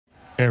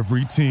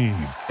Every team,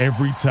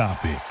 every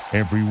topic,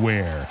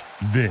 everywhere.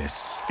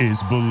 This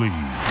is Believe.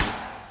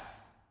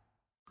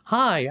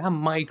 Hi, I'm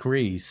Mike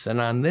Reese,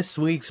 and on this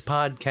week's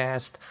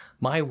podcast,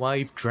 my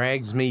wife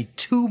drags me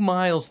 2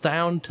 miles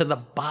down to the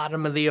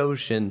bottom of the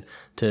ocean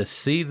to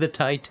see the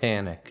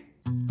Titanic.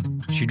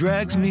 She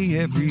drags me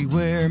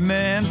everywhere,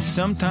 man,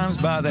 sometimes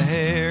by the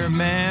hair,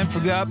 man.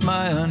 Forgot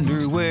my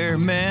underwear,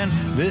 man,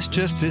 this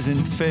just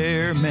isn't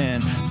fair,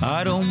 man.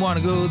 I don't want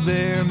to go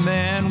there,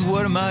 man,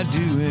 what am I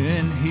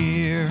doing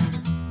here?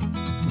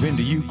 Been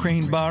to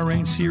Ukraine,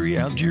 Bahrain,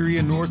 Syria,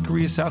 Algeria, North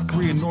Korea, South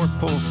Korea, North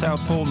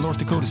Pole, North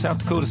Dakota, South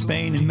Dakota,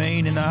 Spain, and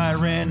Maine, and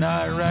Iran,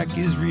 Iraq,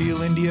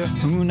 Israel, India,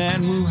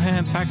 Hunan,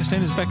 Wuhan,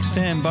 Pakistan,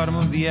 Uzbekistan, bottom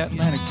of the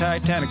Atlantic,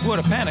 Titanic, what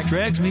a panic.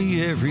 Drags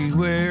me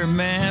everywhere,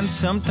 man,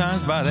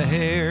 sometimes by the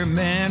hair,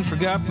 man.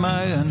 Forgot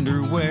my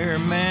underwear,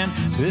 man,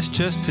 this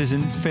just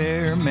isn't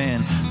fair,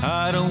 man.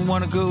 I don't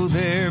want to go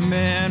there,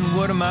 man,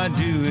 what am I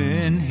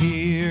doing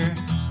here?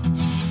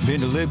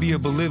 Been to Libya,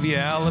 Bolivia,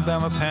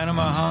 Alabama,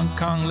 Panama, Hong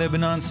Kong,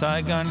 Lebanon,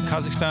 Saigon,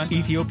 Kazakhstan,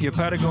 Ethiopia,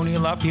 Patagonia,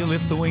 Latvia,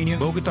 Lithuania,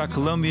 Bogota,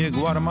 Colombia,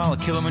 Guatemala,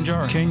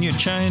 Kilimanjaro, Kenya,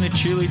 China,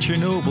 Chile,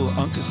 Chernobyl,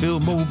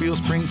 Uncasville, Mobile,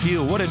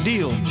 Springfield, what a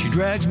deal. She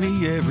drags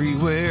me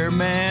everywhere,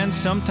 man,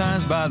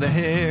 sometimes by the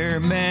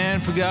hair,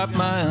 man. Forgot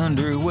my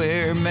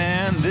underwear,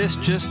 man, this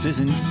just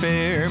isn't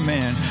fair,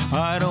 man.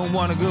 I don't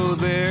want to go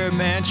there,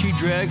 man, she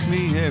drags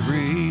me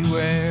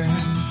everywhere.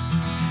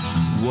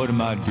 What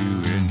am I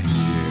doing here?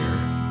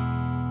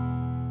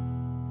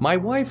 My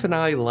wife and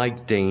I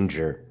like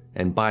danger,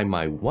 and by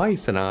my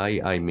wife and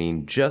I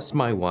mean just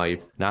my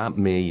wife, not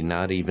me,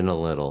 not even a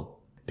little.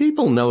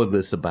 People know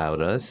this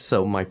about us,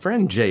 so my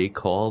friend Jay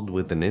called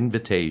with an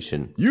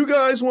invitation. You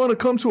guys want to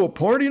come to a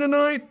party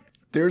tonight?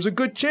 There's a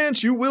good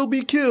chance you will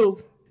be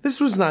killed.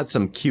 This was not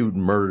some cute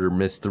murder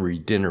mystery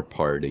dinner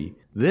party.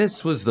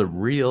 This was the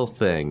real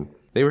thing.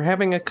 They were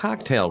having a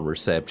cocktail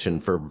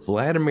reception for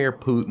Vladimir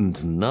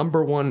Putin's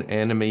 #1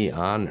 enemy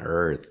on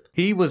Earth.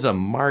 He was a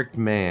marked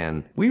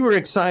man. We were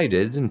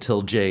excited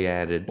until Jay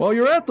added, While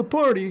you're at the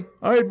party,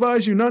 I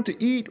advise you not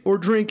to eat or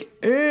drink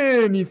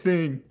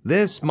anything.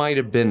 This might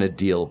have been a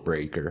deal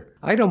breaker.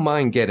 I don't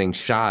mind getting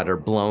shot or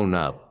blown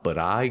up, but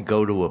I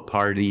go to a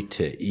party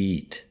to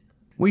eat.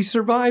 We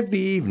survived the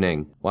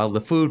evening. While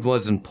the food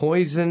wasn't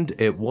poisoned,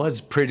 it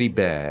was pretty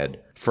bad.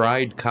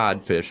 Fried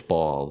codfish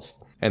balls.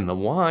 And the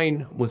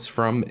wine was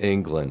from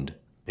England.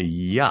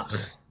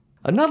 Yuck.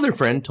 Another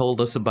friend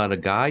told us about a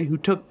guy who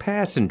took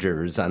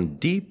passengers on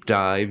deep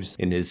dives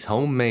in his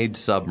homemade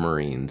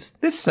submarines.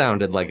 This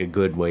sounded like a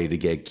good way to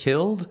get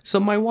killed, so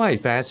my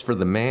wife asked for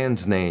the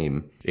man's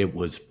name. It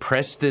was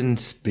Preston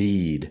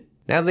Speed.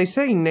 Now they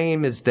say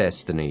name is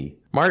destiny.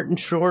 Martin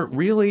Short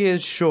really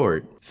is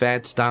short.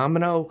 Fats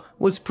Domino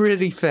was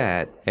pretty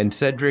fat. And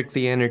Cedric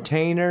the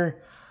Entertainer,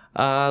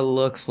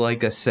 looks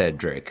like a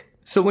Cedric.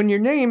 So when your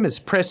name is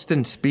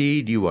Preston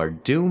Speed, you are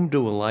doomed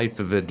to a life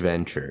of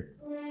adventure.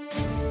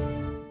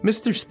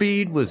 Mr.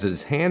 Speed was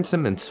as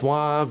handsome and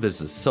suave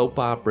as a soap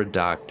opera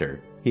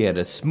doctor. He had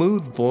a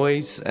smooth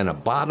voice and a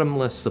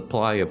bottomless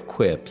supply of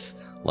quips,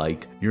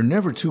 like, "You're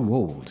never too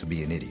old to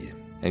be an idiot."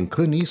 and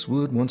Clint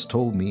Eastwood once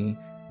told me,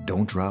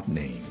 "Don't drop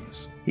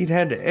names." he'd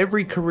had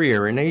every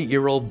career an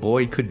 8-year-old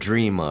boy could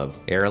dream of.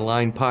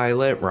 Airline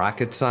pilot,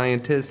 rocket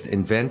scientist,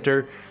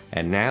 inventor,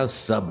 and now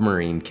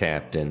submarine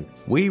captain.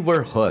 We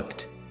were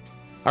hooked.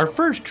 Our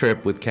first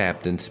trip with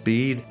Captain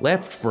Speed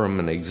left from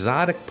an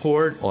exotic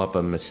port off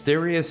a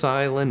mysterious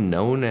island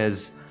known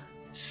as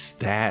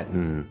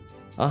Staten.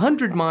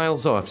 100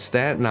 miles off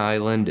Staten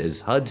Island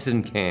is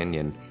Hudson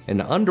Canyon,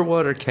 an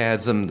underwater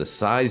chasm the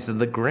size of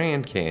the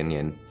Grand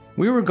Canyon.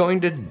 We were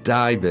going to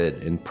dive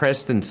it in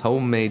Preston's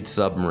homemade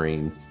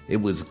submarine.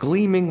 It was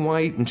gleaming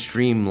white and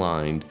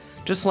streamlined,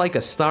 just like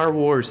a Star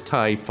Wars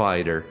TIE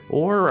fighter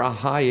or a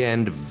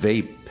high-end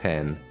vape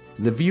pen.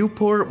 The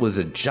viewport was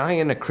a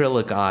giant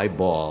acrylic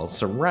eyeball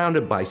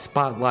surrounded by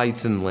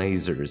spotlights and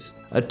lasers.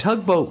 A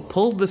tugboat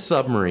pulled the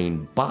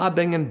submarine,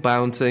 bobbing and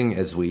bouncing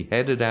as we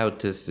headed out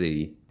to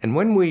sea. And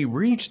when we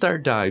reached our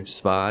dive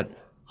spot,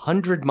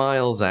 100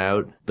 miles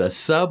out, the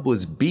sub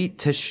was beat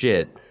to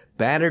shit,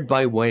 battered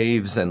by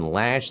waves and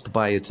lashed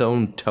by its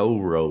own tow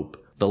rope.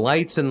 The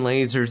lights and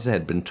lasers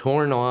had been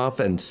torn off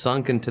and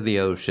sunk into the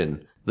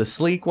ocean. The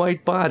sleek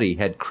white body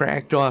had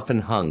cracked off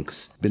in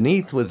hunks.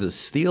 Beneath was a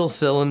steel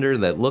cylinder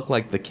that looked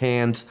like the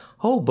cans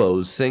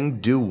hobos sing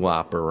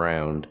doo-wop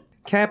around.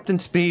 Captain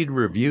Speed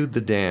reviewed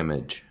the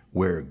damage.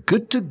 "We're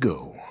good to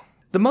go."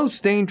 The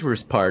most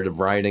dangerous part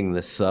of riding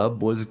the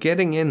sub was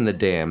getting in the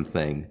damn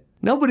thing.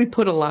 Nobody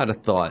put a lot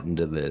of thought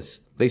into this.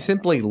 They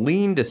simply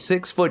leaned a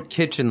 6-foot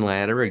kitchen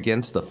ladder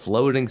against the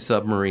floating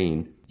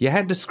submarine. You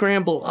had to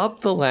scramble up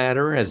the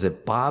ladder as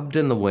it bobbed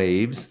in the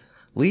waves,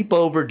 leap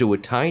over to a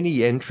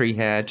tiny entry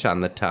hatch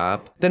on the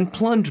top, then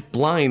plunge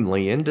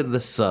blindly into the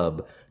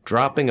sub,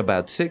 dropping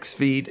about 6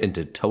 feet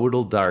into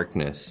total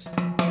darkness.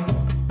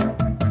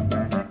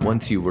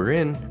 Once you were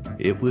in,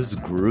 it was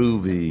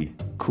groovy.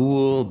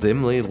 Cool,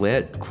 dimly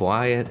lit,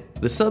 quiet.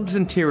 The sub's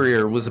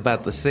interior was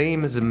about the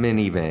same as a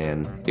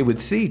minivan. It would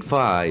seat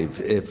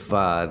 5 if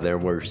there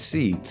were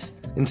seats.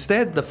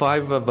 Instead, the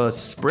 5 of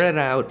us spread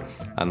out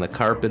on the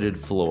carpeted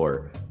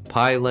floor.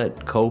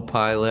 Pilot,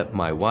 co-pilot,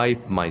 my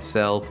wife,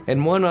 myself,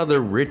 and one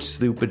other rich,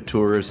 stupid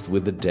tourist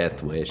with a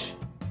death wish.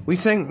 We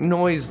sank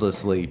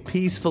noiselessly,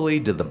 peacefully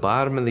to the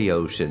bottom of the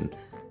ocean,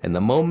 and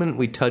the moment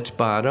we touched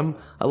bottom,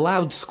 a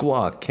loud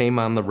squawk came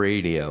on the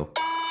radio.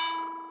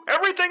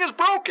 Everything is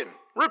broken.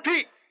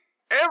 Repeat.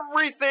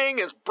 Everything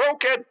is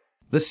broken.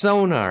 The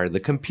sonar, the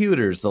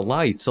computers, the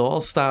lights all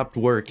stopped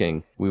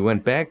working. We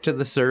went back to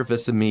the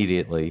surface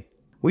immediately.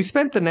 We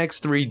spent the next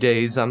 3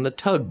 days on the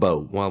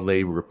tugboat while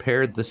they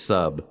repaired the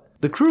sub.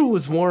 The crew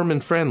was warm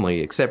and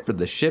friendly, except for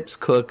the ship's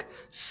cook,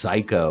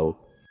 Psycho.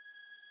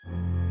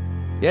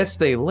 Yes,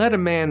 they let a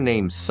man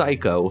named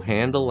Psycho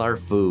handle our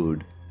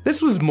food.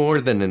 This was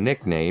more than a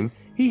nickname.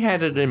 He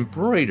had it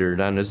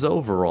embroidered on his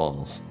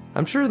overalls.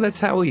 I'm sure that's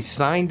how he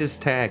signed his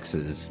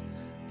taxes.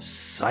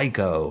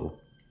 Psycho.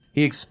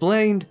 He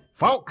explained,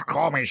 "Folks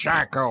call me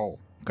Psycho,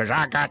 'cause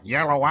I got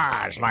yellow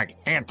eyes like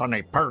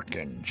Anthony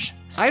Perkins."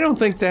 I don't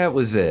think that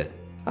was it.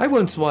 I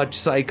once watched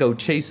Psycho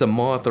chase a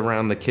moth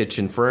around the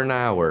kitchen for an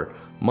hour,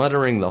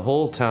 muttering the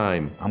whole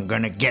time, "I'm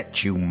gonna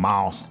get you,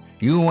 moth.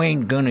 You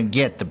ain't gonna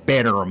get the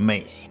better of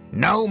me.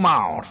 No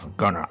moth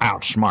gonna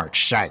outsmart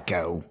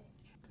Psycho."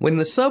 When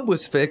the sub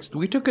was fixed,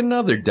 we took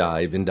another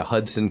dive into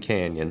Hudson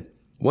Canyon.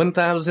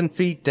 1,000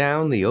 feet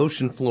down, the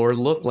ocean floor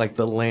looked like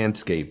the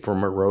landscape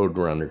from a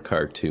Roadrunner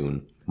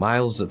cartoon.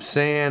 Miles of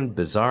sand,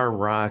 bizarre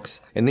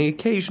rocks, and the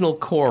occasional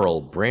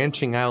coral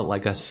branching out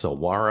like a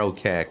saguaro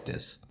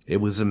cactus.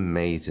 It was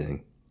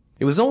amazing.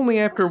 It was only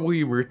after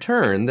we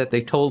returned that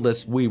they told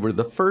us we were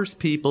the first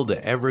people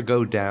to ever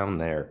go down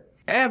there.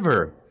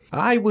 Ever!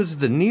 I was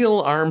the Neil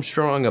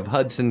Armstrong of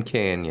Hudson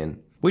Canyon.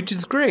 Which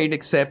is great,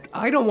 except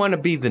I don't want to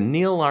be the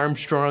Neil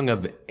Armstrong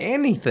of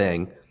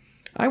anything.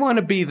 I want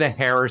to be the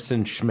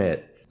Harrison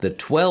Schmitt, the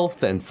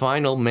 12th and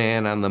final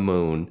man on the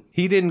moon.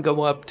 He didn't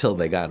go up till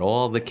they got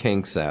all the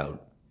kinks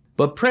out.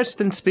 But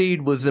Preston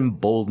Speed was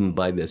emboldened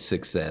by this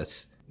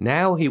success.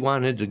 Now he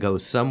wanted to go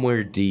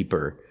somewhere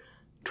deeper.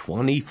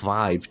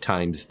 25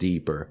 times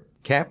deeper.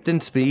 Captain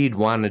Speed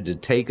wanted to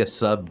take a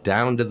sub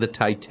down to the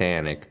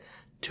Titanic,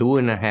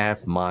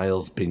 2.5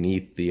 miles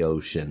beneath the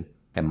ocean.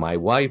 And my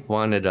wife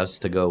wanted us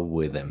to go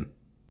with him.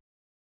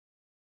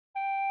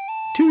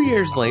 2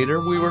 years later,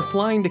 we were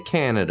flying to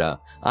Canada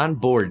on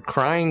board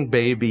Crying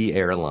Baby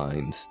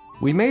Airlines.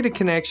 We made a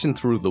connection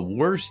through the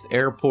worst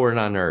airport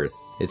on Earth.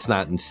 It's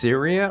not in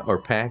Syria or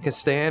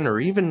Pakistan or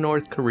even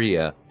North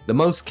Korea. The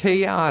most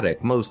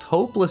chaotic, most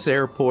hopeless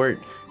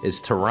airport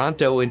is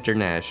Toronto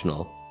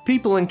International.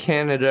 People in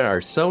Canada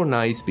are so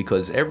nice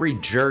because every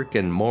jerk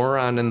and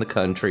moron in the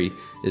country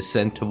is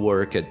sent to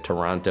work at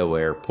Toronto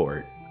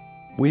Airport.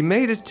 We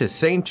made it to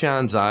St.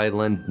 John's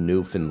Island,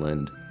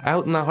 Newfoundland.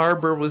 Out in the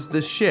harbor was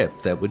the ship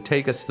that would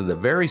take us to the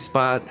very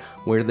spot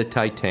where the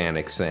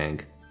Titanic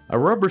sank. A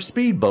rubber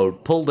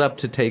speedboat pulled up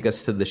to take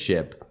us to the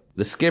ship.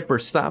 The skipper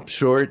stopped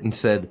short and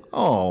said,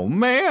 Oh,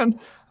 man,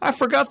 I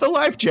forgot the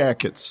life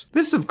jackets.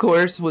 This, of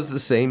course, was the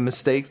same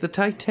mistake the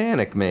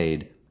Titanic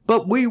made.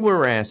 But we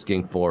were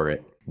asking for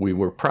it. We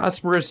were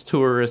prosperous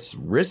tourists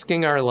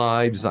risking our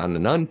lives on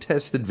an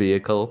untested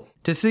vehicle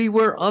to see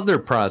where other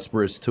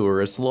prosperous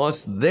tourists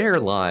lost their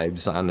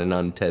lives on an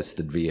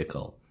untested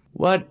vehicle.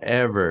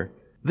 Whatever.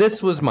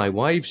 This was my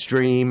wife's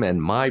dream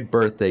and my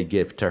birthday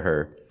gift to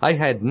her. I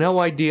had no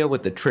idea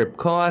what the trip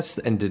cost,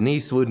 and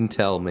Denise wouldn't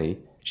tell me.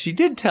 She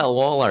did tell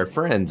all our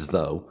friends,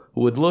 though,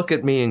 who would look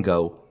at me and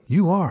go,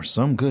 You are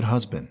some good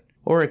husband.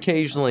 Or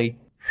occasionally,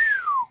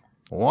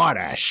 What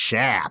a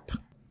sap.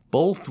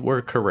 Both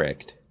were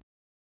correct.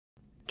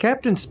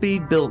 Captain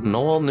Speed built an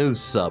all-new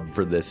sub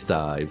for this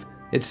dive.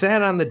 It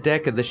sat on the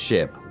deck of the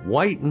ship,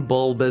 white and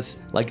bulbous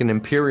like an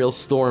Imperial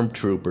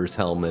Stormtrooper's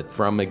helmet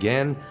from,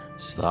 again,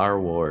 Star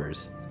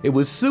Wars. It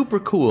was super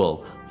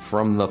cool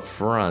from the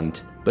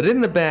front, but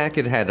in the back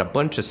it had a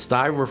bunch of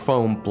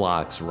styrofoam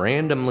blocks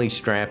randomly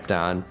strapped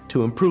on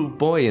to improve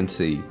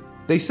buoyancy.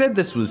 They said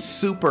this was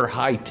super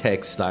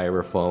high-tech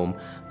styrofoam,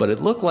 but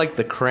it looked like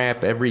the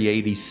crap every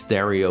 80s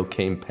stereo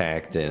came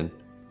packed in.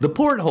 The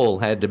porthole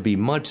had to be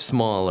much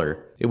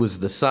smaller. It was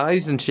the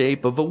size and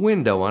shape of a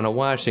window on a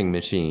washing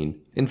machine.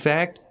 In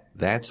fact,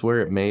 that's where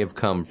it may have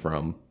come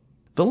from.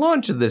 The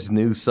launch of this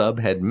new sub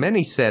had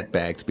many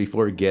setbacks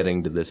before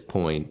getting to this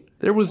point.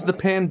 There was the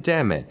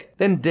pandemic,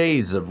 then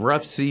days of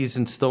rough seas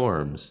and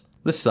storms.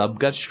 The sub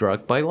got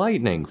struck by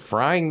lightning,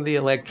 frying the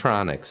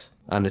electronics.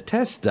 On a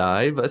test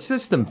dive, a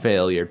system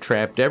failure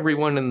trapped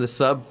everyone in the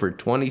sub for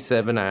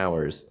 27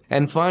 hours.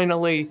 And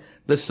finally,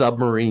 the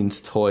submarine's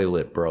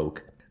toilet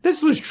broke.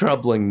 This was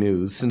troubling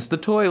news since the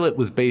toilet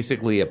was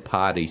basically a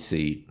potty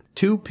seat.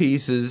 2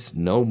 pieces,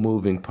 no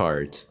moving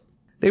parts.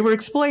 They were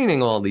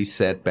explaining all these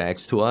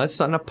setbacks to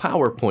us on a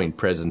PowerPoint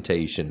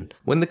presentation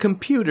when the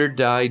computer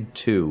died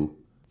too.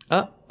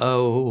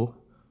 Uh-oh.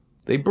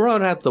 They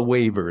brought out the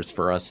waivers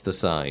for us to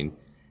sign.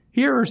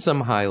 Here are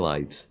some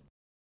highlights.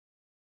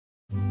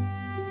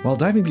 While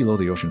diving below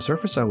the ocean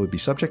surface, I would be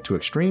subject to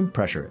extreme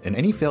pressure, and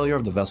any failure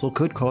of the vessel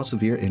could cause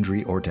severe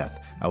injury or death.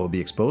 I will be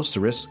exposed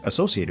to risks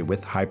associated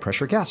with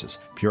high-pressure gases,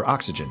 pure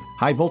oxygen,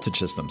 high-voltage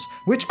systems,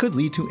 which could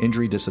lead to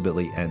injury,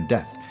 disability, and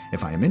death.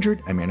 If I am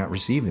injured, I may not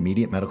receive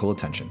immediate medical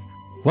attention.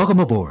 Welcome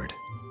aboard.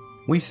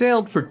 We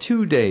sailed for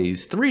 2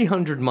 days,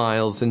 300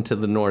 miles into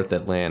the North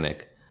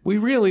Atlantic. We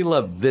really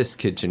loved this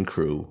kitchen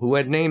crew, who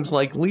had names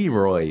like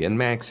Leroy and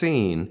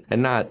Maxine,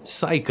 and not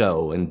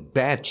Psycho and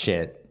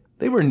Batshit.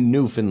 They were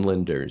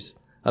Newfoundlanders,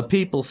 a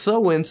people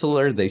so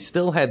insular they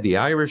still had the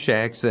Irish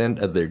accent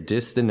of their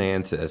distant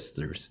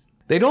ancestors.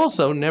 They'd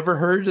also never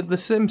heard of The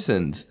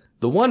Simpsons.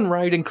 The one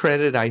writing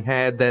credit I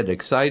had that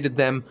excited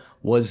them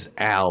was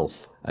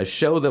Alf, a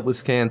show that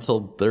was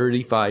canceled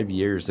 35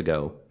 years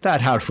ago.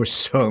 That Alf was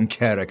some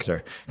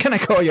character. Can I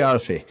call you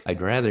Alfie?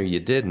 I'd rather you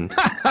didn't.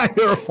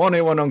 You're a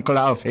funny one, Uncle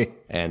Alfie.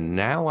 And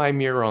now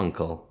I'm your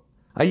uncle.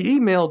 I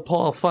emailed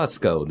Paul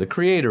Fusco, the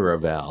creator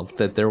of Alf,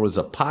 that there was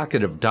a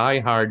pocket of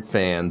die-hard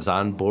fans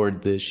on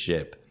board this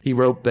ship. He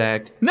wrote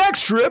back,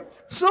 Next trip,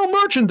 sell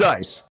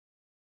merchandise.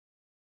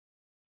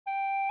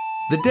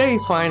 The day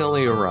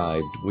finally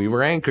arrived. We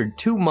were anchored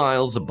 2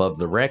 miles above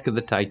the wreck of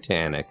the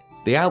Titanic.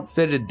 They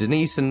outfitted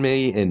Denise and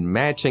me in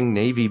matching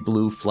navy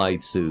blue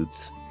flight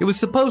suits. It was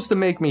supposed to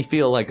make me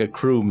feel like a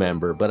crew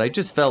member, but I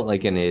just felt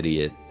like an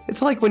idiot.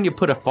 It's like when you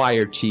put a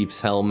fire chief's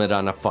helmet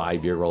on a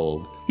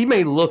 5-year-old. He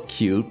may look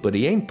cute, but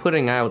he ain't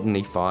putting out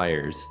any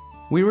fires.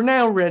 We were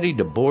now ready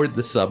to board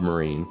the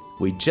submarine.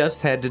 We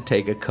just had to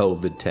take a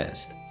COVID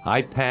test.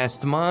 I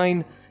passed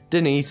mine,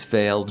 Denise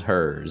failed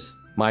hers.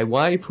 My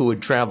wife, who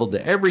had traveled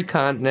to every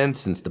continent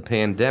since the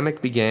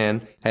pandemic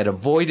began, had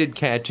avoided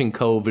catching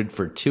COVID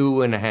for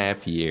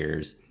 2.5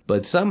 years.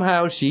 But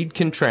somehow she'd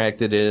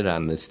contracted it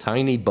on this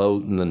tiny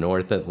boat in the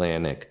North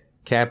Atlantic.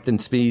 Captain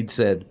Speed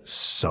said,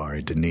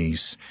 Sorry,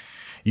 Denise.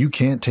 You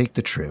can't take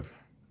the trip.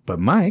 But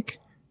Mike,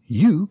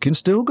 you can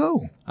still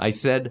go. I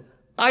said,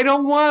 I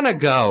don't want to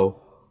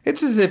go.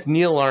 It's as if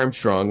Neil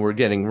Armstrong were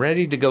getting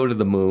ready to go to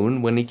the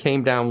moon when he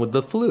came down with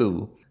the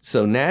flu.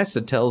 So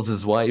NASA tells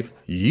his wife,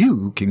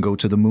 You can go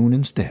to the moon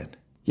instead.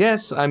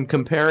 Yes, I'm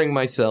comparing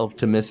myself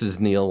to Mrs.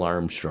 Neil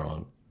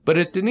Armstrong. But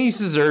at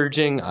Denise's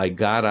urging, I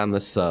got on the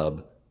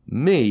sub.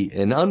 Me,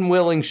 an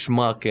unwilling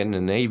schmuck in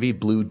a navy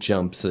blue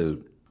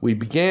jumpsuit. We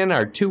began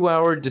our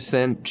 2-hour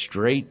descent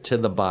straight to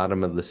the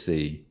bottom of the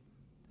sea.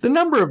 The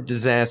number of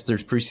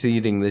disasters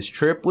preceding this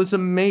trip was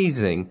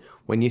amazing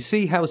when you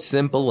see how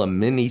simple a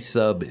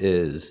mini-sub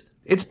is.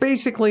 It's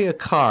basically a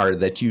car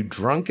that you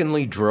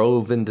drunkenly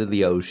drove into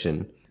the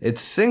ocean. It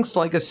sinks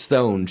like a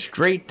stone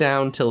straight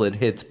down till it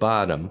hits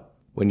bottom.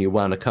 When you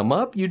want to come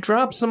up, you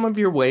drop some of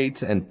your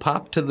weights and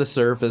pop to the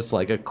surface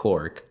like a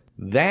cork.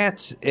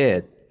 That's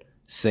it.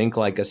 Sink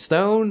like a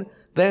stone,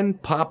 then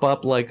pop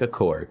up like a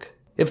cork.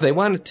 If they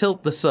want to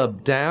tilt the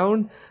sub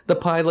down, the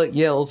pilot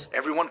yells,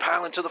 Everyone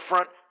pile into the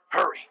front.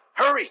 Hurry,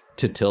 hurry.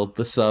 To tilt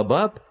the sub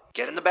up,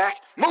 Get in the back.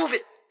 Move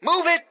it,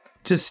 move it.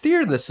 to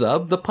steer the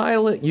sub, the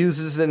pilot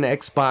uses an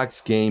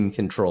Xbox game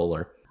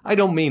controller. I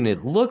don't mean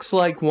it looks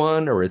like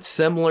one or it's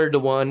similar to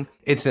one.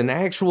 It's an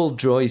actual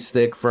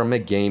joystick from a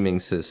gaming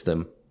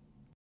system.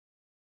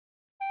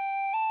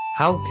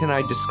 How can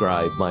I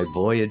describe my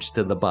voyage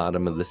to the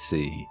bottom of the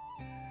sea?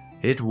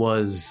 It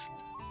was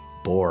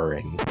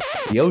boring.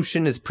 The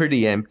ocean is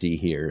pretty empty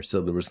here,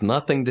 so there was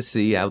nothing to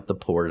see out the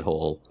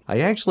porthole. I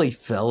actually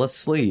fell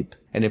asleep,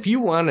 and if you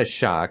want a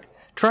shock,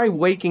 try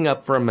waking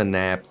up from a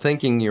nap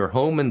thinking you're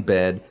home in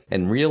bed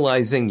and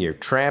realizing you're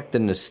trapped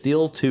in a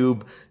steel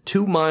tube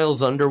 2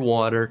 miles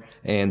underwater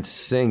and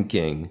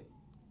sinking.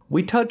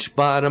 We touched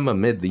bottom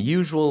amid the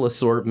usual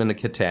assortment of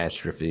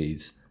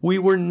catastrophes. We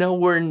were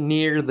nowhere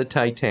near the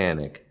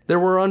Titanic. There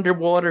were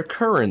underwater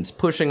currents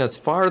pushing us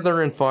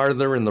farther and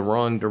farther in the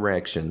wrong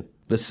direction.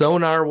 The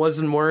sonar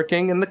wasn't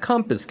working and the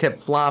compass kept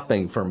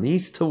flopping from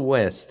east to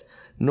west,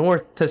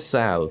 north to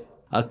south.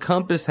 A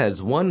compass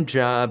has one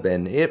job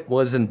and it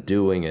wasn't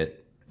doing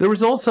it. There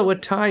was also a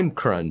time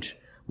crunch.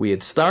 We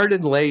had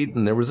started late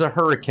and there was a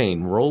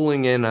hurricane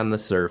rolling in on the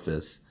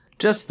surface.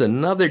 Just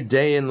another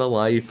day in the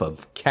life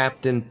of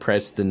Captain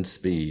Preston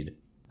Speed.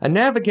 A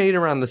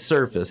navigator on the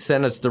surface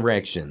sent us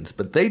directions,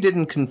 but they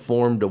didn't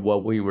conform to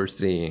what we were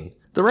seeing.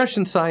 The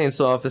Russian science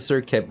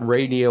officer kept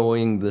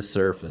radioing the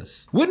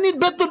surface. We need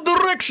better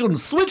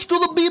directions. Switch to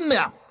the B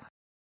map.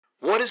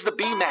 What is the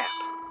B map?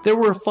 There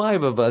were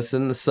 5 of us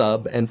in the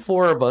sub, and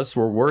 4 of us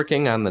were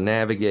working on the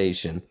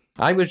navigation.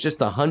 I was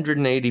just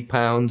 180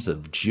 pounds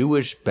of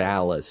Jewish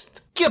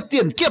ballast.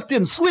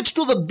 Captain, switch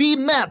to the B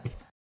map.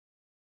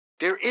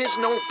 There is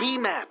no B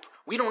map.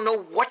 We don't know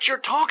what you're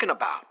talking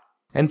about.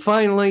 And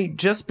finally,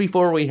 just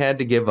before we had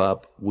to give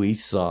up, we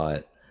saw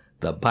it.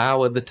 The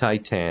bow of the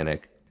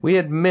Titanic. We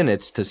had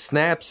minutes to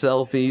snap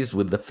selfies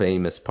with the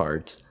famous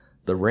parts.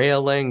 The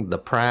railing, the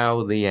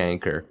prow, the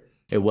anchor.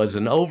 It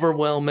wasn't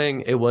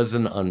overwhelming, it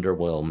wasn't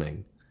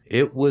underwhelming.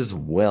 It was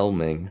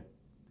whelming.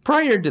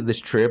 Prior to this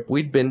trip,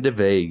 we'd been to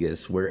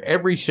Vegas, where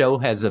every show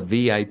has a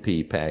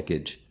VIP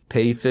package.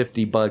 Pay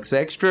 $50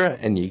 extra,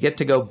 and you get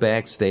to go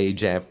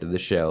backstage after the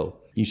show.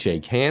 You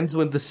shake hands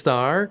with the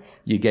star,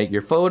 you get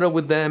your photo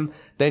with them,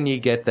 then you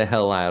get the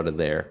hell out of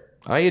there.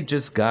 I had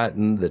just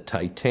gotten the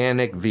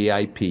Titanic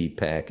VIP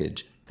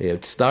package.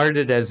 It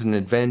started as an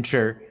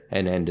adventure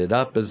and ended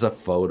up as a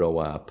photo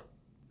op.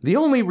 The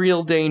only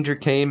real danger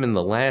came in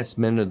the last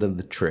minute of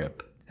the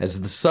trip. As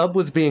the sub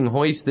was being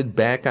hoisted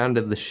back onto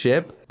the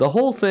ship, the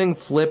whole thing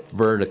flipped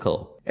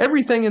vertical.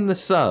 Everything in the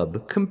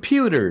sub,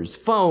 computers,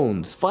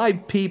 phones,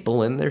 5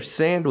 people and their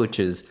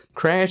sandwiches,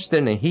 crashed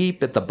in a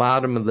heap at the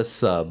bottom of the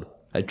sub.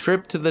 A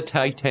trip to the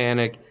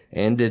Titanic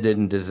ended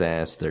in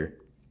disaster.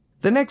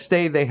 The next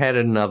day they had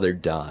another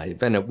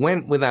dive, and it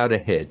went without a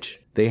hitch.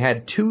 They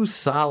had 2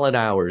 solid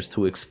hours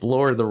to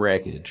explore the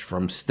wreckage,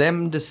 from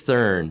stem to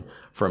stern,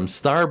 from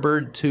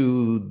starboard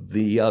to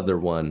the other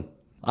one.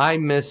 I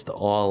missed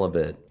all of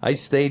it. I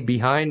stayed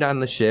behind on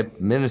the ship,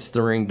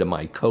 ministering to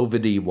my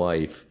COVID-y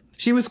wife.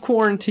 She was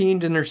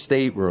quarantined in her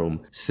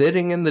stateroom,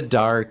 sitting in the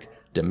dark,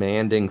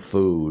 demanding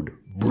food.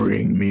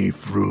 Bring me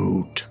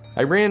fruit.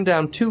 I ran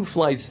down 2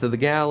 flights to the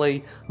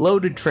galley,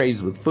 loaded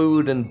trays with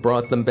food, and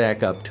brought them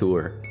back up to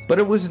her. But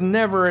it was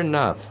never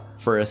enough.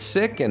 For a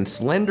sick and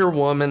slender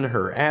woman,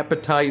 her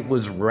appetite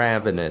was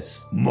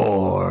ravenous.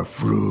 More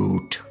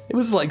fruit. It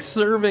was like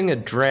serving a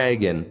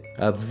dragon,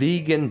 a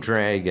vegan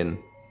dragon.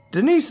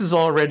 Denise is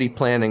already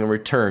planning a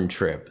return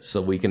trip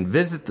so we can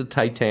visit the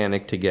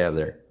Titanic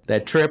together.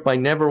 That trip I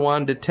never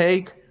wanted to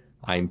take,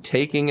 I'm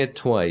taking it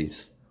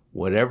twice.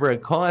 Whatever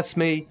it costs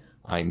me,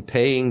 I'm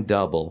paying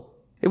double.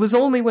 It was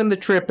only when the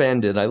trip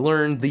ended I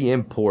learned the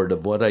import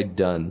of what I'd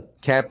done.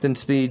 Captain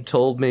Speed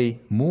told me,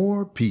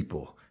 More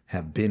people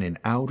have been in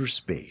outer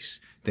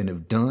space than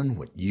have done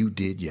what you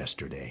did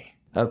yesterday.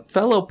 A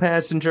fellow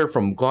passenger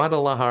from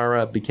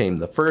Guadalajara became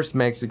the first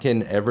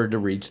Mexican ever to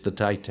reach the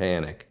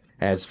Titanic.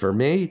 As for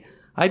me,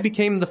 I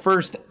became the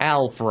first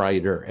ALF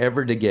writer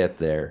ever to get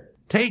there.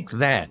 Take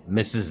that,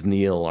 Mrs.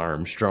 Neil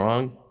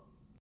Armstrong.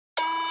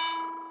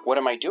 What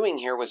Am I Doing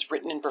Here was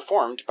written and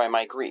performed by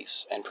Mike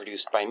Reese and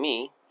produced by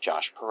me,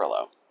 Josh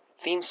Perillo.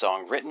 Theme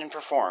song written and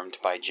performed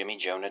by Jimmy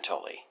Joe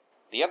Natoli.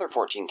 The other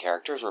 14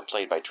 characters were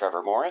played by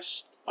Trevor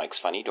Morris, Mike's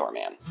funny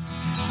doorman.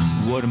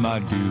 What am I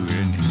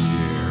doing here?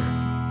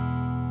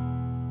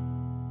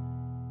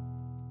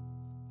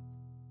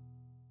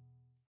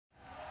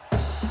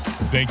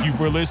 Thank you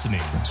for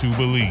listening to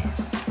Believe.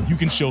 You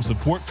can show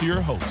support to your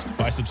host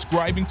by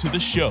subscribing to the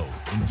show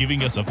and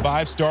giving us a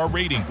 5-star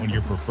rating on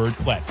your preferred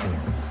platform.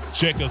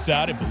 Check us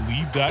out at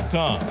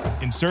Believe.com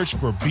and search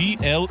for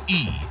BLEAV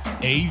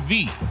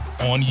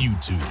on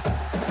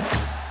YouTube.